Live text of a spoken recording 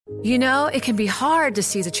You know, it can be hard to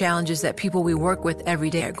see the challenges that people we work with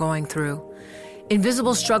every day are going through.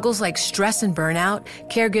 Invisible struggles like stress and burnout,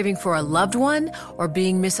 caregiving for a loved one, or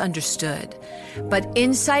being misunderstood. But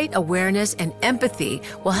insight, awareness, and empathy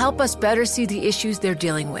will help us better see the issues they're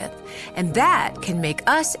dealing with. And that can make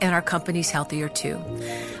us and our companies healthier too.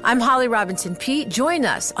 I'm Holly Robinson Peete. Join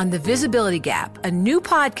us on The Visibility Gap, a new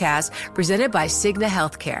podcast presented by Cigna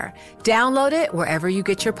Healthcare. Download it wherever you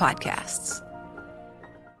get your podcasts.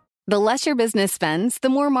 The less your business spends, the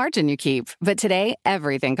more margin you keep. But today,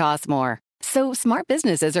 everything costs more. So smart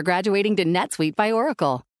businesses are graduating to NetSuite by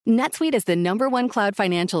Oracle. NetSuite is the #1 cloud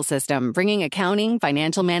financial system, bringing accounting,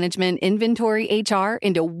 financial management, inventory, HR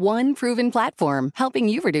into one proven platform, helping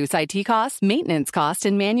you reduce IT costs, maintenance costs,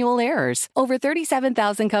 and manual errors. Over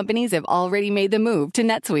 37,000 companies have already made the move to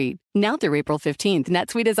NetSuite. Now through April 15th,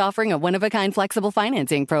 NetSuite is offering a one-of-a-kind flexible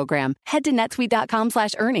financing program. Head to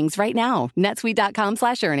netsuite.com/earnings right now.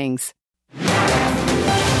 netsuite.com/earnings.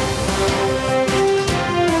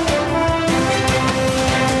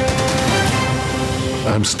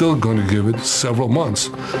 I'm still going to give it several months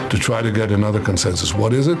to try to get another consensus.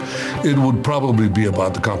 What is it? It would probably be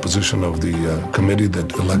about the composition of the committee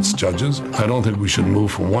that elects judges. I don't think we should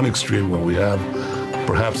move from one extreme where we have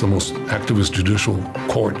perhaps the most activist judicial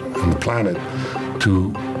court on the planet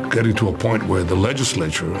to getting to a point where the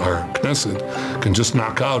legislature, our Knesset, can just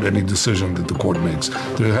knock out any decision that the court makes.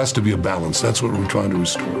 There has to be a balance. That's what we're trying to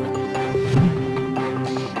restore.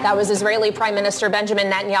 That was Israeli Prime Minister Benjamin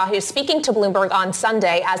Netanyahu speaking to Bloomberg on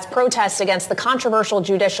Sunday as protests against the controversial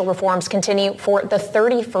judicial reforms continue for the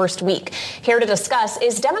 31st week. Here to discuss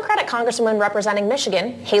is Democratic Congresswoman representing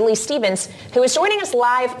Michigan, Haley Stevens, who is joining us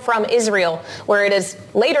live from Israel, where it is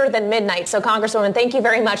later than midnight. So, Congresswoman, thank you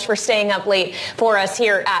very much for staying up late for us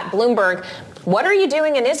here at Bloomberg. What are you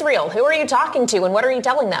doing in Israel? Who are you talking to, and what are you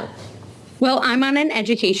telling them? Well, I'm on an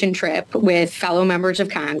education trip with fellow members of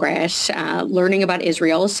Congress, learning about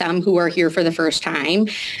Israel, some who are here for the first time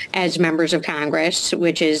as members of Congress,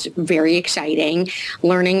 which is very exciting,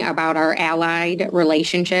 learning about our allied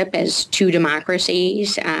relationship as two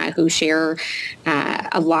democracies who share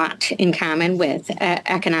a lot in common with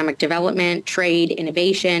economic development, trade,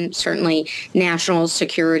 innovation, certainly national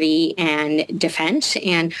security and defense.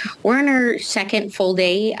 And we're on our second full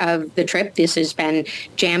day of the trip. This has been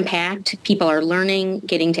jam-packed. People are learning,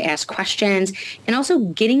 getting to ask questions, and also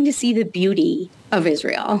getting to see the beauty of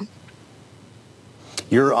Israel.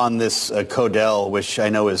 You're on this Codel, which I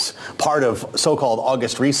know is part of so-called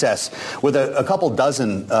August recess, with a couple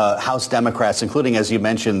dozen House Democrats, including, as you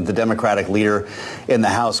mentioned, the Democratic leader in the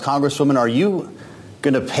House. Congresswoman, are you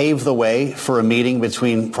going to pave the way for a meeting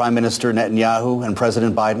between Prime Minister Netanyahu and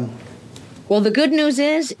President Biden? Well, the good news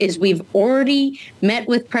is we've already met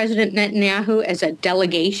with President Netanyahu as a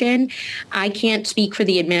delegation. I can't speak for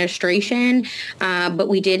the administration, but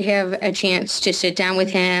we did have a chance to sit down with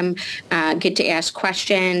him, get to ask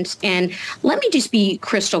questions. And let me just be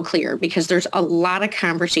crystal clear, because there's a lot of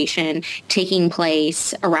conversation taking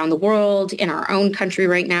place around the world, in our own country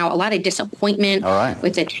right now, a lot of disappointment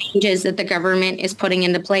with the changes that the government is putting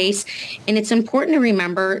into place. And it's important to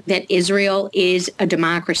remember that Israel is a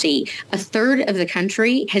democracy. A third of the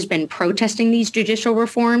country has been protesting these judicial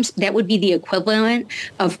reforms. That would be the equivalent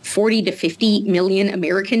of 40 to 50 million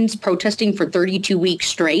Americans protesting for 32 weeks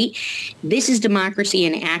straight. This is democracy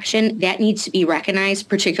in action. That needs to be recognized,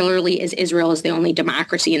 particularly as Israel is the only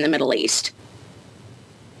democracy in the Middle East.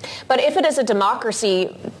 But if it is a democracy,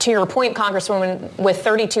 to your point, Congresswoman, with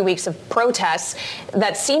 32 weeks of protests,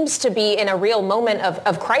 that seems to be in a real moment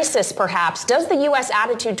of crisis, perhaps. Does the U.S.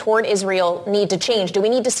 attitude toward Israel need to change? Do we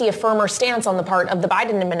need to see a firmer stance on the part of the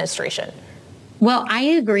Biden administration? Well, I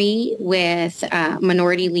agree with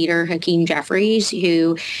Minority Leader Hakeem Jeffries,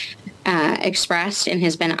 who expressed and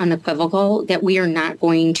has been unequivocal that we are not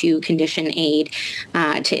going to condition aid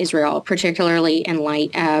to Israel, particularly in light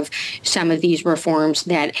of some of these reforms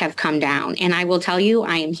that have come down. And I will tell you,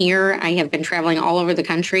 I am here. I have been traveling all over the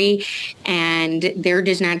country, and there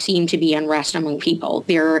does not seem to be unrest among people.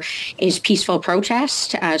 There is peaceful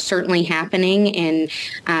protest certainly happening in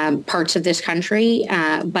parts of this country,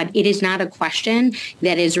 but it is not a question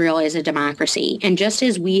that Israel is a democracy. And just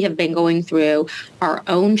as we have been going through our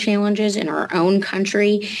own challenges challenges in our own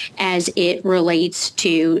country as it relates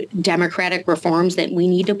to democratic reforms that we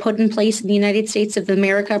need to put in place in the United States of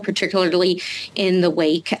America, particularly in the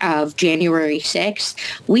wake of January 6th.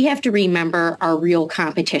 We have to remember our real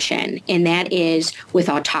competition, and that is with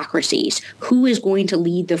autocracies. Who is going to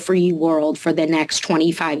lead the free world for the next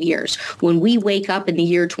 25 years? When we wake up in the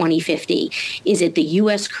year 2050, is it the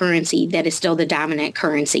U.S. currency that is still the dominant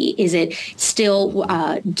currency? Is it still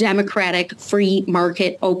democratic, free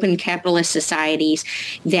market, open capitalist societies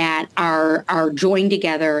that are joined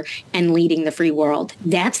together and leading the free world?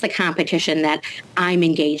 That's the competition that I'm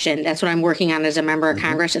engaged in. That's what I'm working on as a member of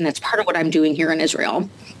Congress, and that's part of what I'm doing here in Israel.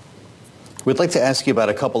 We'd like to ask you about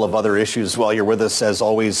a couple of other issues while you're with us, as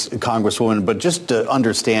always, Congresswoman, but just to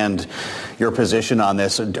understand your position on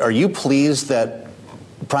this, are you pleased that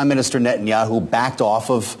Prime Minister Netanyahu backed off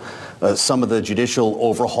of some of the judicial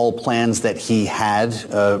overhaul plans that he had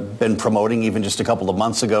been promoting even just a couple of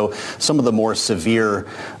months ago, some of the more severe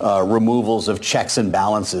removals of checks and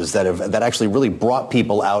balances that actually really brought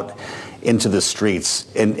people out into the streets?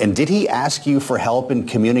 And did he ask you for help in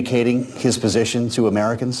communicating his position to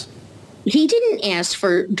Americans? He didn't ask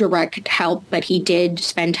for direct help, but he did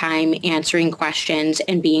spend time answering questions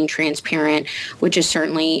and being transparent, which is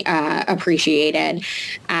certainly appreciated.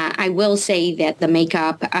 I will say that the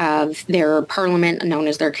makeup of their parliament, known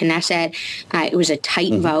as their Knesset, it was a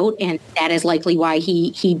tight vote, and that is likely why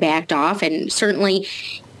he backed off. And certainly,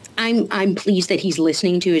 I'm pleased that he's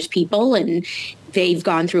listening to his people, and they've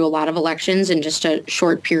gone through a lot of elections in just a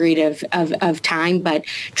short period of time, but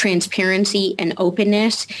transparency and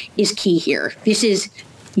openness is key here. This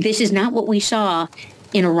is not what we saw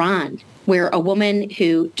in Iran, where a woman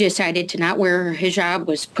who decided to not wear her hijab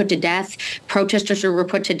was put to death. Protesters were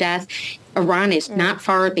put to death. Iran is not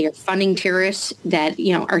far. They are funding terrorists that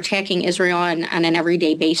are attacking Israel on an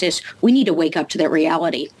everyday basis. We need to wake up to that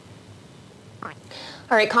reality.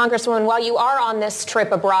 All right, Congresswoman, while you are on this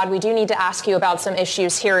trip abroad, we do need to ask you about some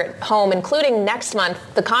issues here at home, including next month.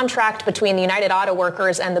 The contract between the United Auto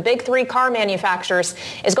Workers and the big three car manufacturers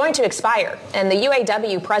is going to expire. And the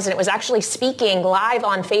UAW president was actually speaking live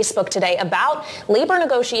on Facebook today about labor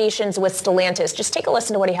negotiations with Stellantis. Just take a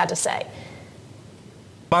listen to what he had to say.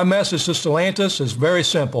 My message to Stellantis is very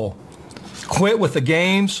simple. Quit with the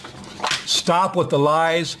games, stop with the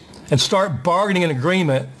lies, and start bargaining an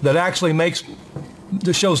agreement that actually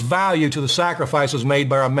that shows value to the sacrifices made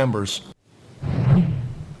by our members.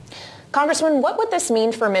 Congressman, what would this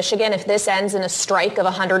mean for Michigan if this ends in a strike of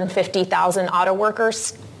 150,000 auto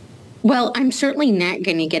workers? Well, I'm certainly not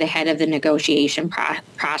going to get ahead of the negotiation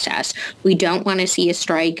process. We don't want to see a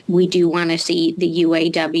strike. We do want to see the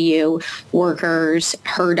UAW workers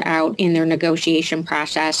heard out in their negotiation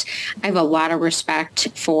process. I have a lot of respect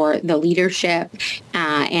for the leadership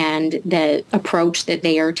and the approach that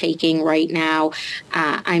they are taking right now.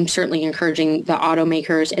 I'm certainly encouraging the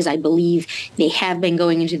automakers, as I believe they have been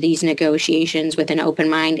going into these negotiations with an open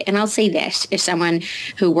mind. And I'll say this, as someone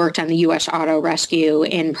who worked on the U.S. Auto Rescue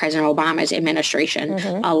in President Obama's administration,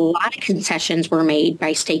 a lot of concessions were made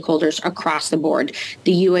by stakeholders across the board.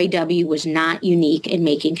 The UAW was not unique in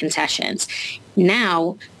making concessions.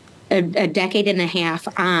 Now, a decade and a half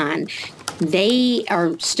on, they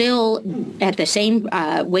are still at the same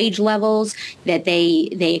wage levels that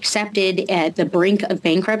they accepted at the brink of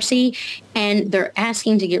bankruptcy, and they're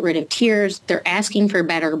asking to get rid of tiers. They're asking for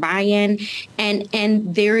better buy-in,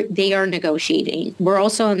 and they are negotiating. We're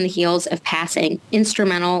also on the heels of passing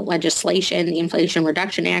instrumental legislation, the Inflation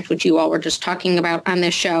Reduction Act, which you all were just talking about on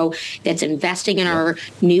this show, that's investing in our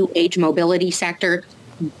new age mobility sector.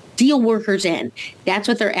 Deal workers in. That's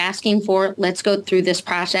what they're asking for. Let's go through this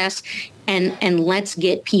process and let's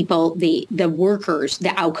get people, the workers,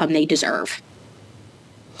 the outcome they deserve.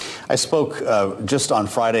 I spoke just on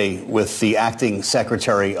Friday with the acting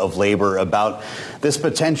Secretary of Labor about this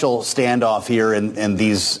potential standoff here and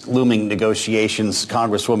these looming negotiations.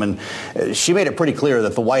 Congresswoman, she made it pretty clear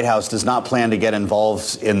that the White House does not plan to get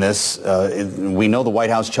involved in this. We know the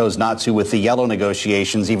White House chose not to with the yellow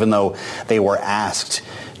negotiations, even though they were asked.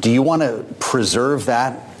 Do you want to preserve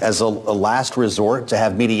that as a last resort to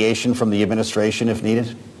have mediation from the administration if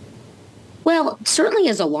needed? Well, certainly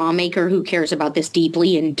as a lawmaker who cares about this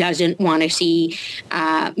deeply and doesn't want to see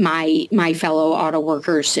my fellow auto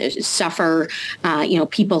workers suffer,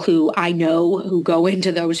 people who I know who go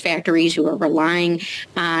into those factories who are relying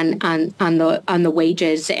on the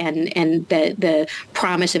wages and the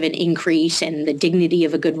promise of an increase and the dignity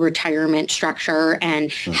of a good retirement structure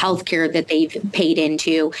and health care that they've paid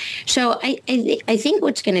into. So I think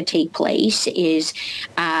what's going to take place is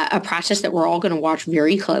a process that we're all going to watch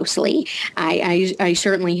very closely. I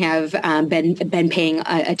certainly have been paying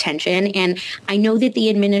attention, and I know that the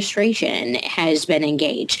administration has been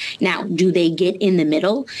engaged. Now, do they get in the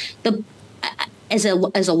middle? As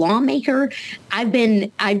a lawmaker, I've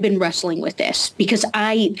been wrestling with this because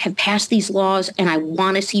I have passed these laws and I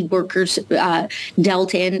want to see workers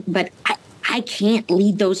dealt in, but I can't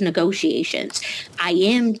lead those negotiations. I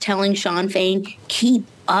am telling Sean Fain, keep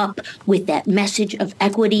up with that message of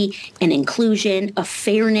equity and inclusion, of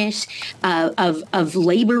fairness, of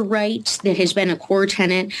labor rights that has been a core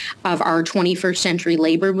tenet of our 21st century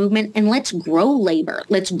labor movement. And let's grow labor.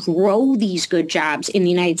 Let's grow these good jobs in the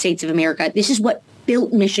United States of America. This is what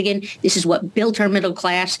built Michigan. This is what built our middle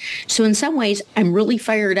class. So in some ways, I'm really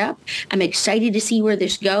fired up. I'm excited to see where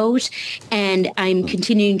this goes. And I'm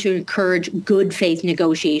continuing to encourage good faith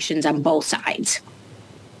negotiations on both sides.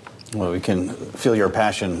 Well, we can feel your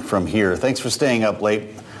passion from here. Thanks for staying up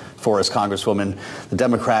late for us, Congresswoman. The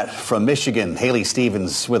Democrat from Michigan, Haley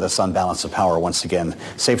Stevens, with us on Balance of Power once again.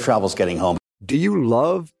 Safe travels getting home. Do you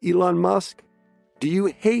love Elon Musk? Do you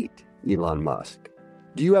hate Elon Musk?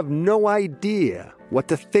 Do you have no idea what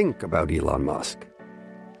to think about Elon Musk?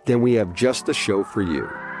 Then we have just the show for you.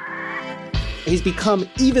 He's become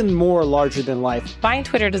even more larger than life. Buying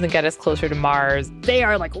Twitter doesn't get us closer to Mars. They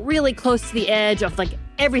are like really close to the edge of like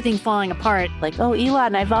everything falling apart. Like, oh,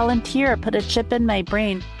 Elon, I volunteer. Put a chip in my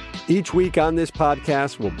brain. Each week on this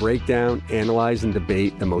podcast, we'll break down, analyze, and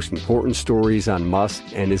debate the most important stories on Musk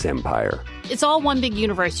and his empire. It's all one big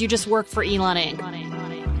universe. You just work for Elon Inc.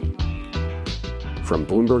 From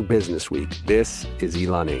Bloomberg Business Week, this is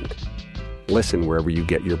Elon Inc. Listen wherever you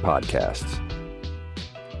get your podcasts.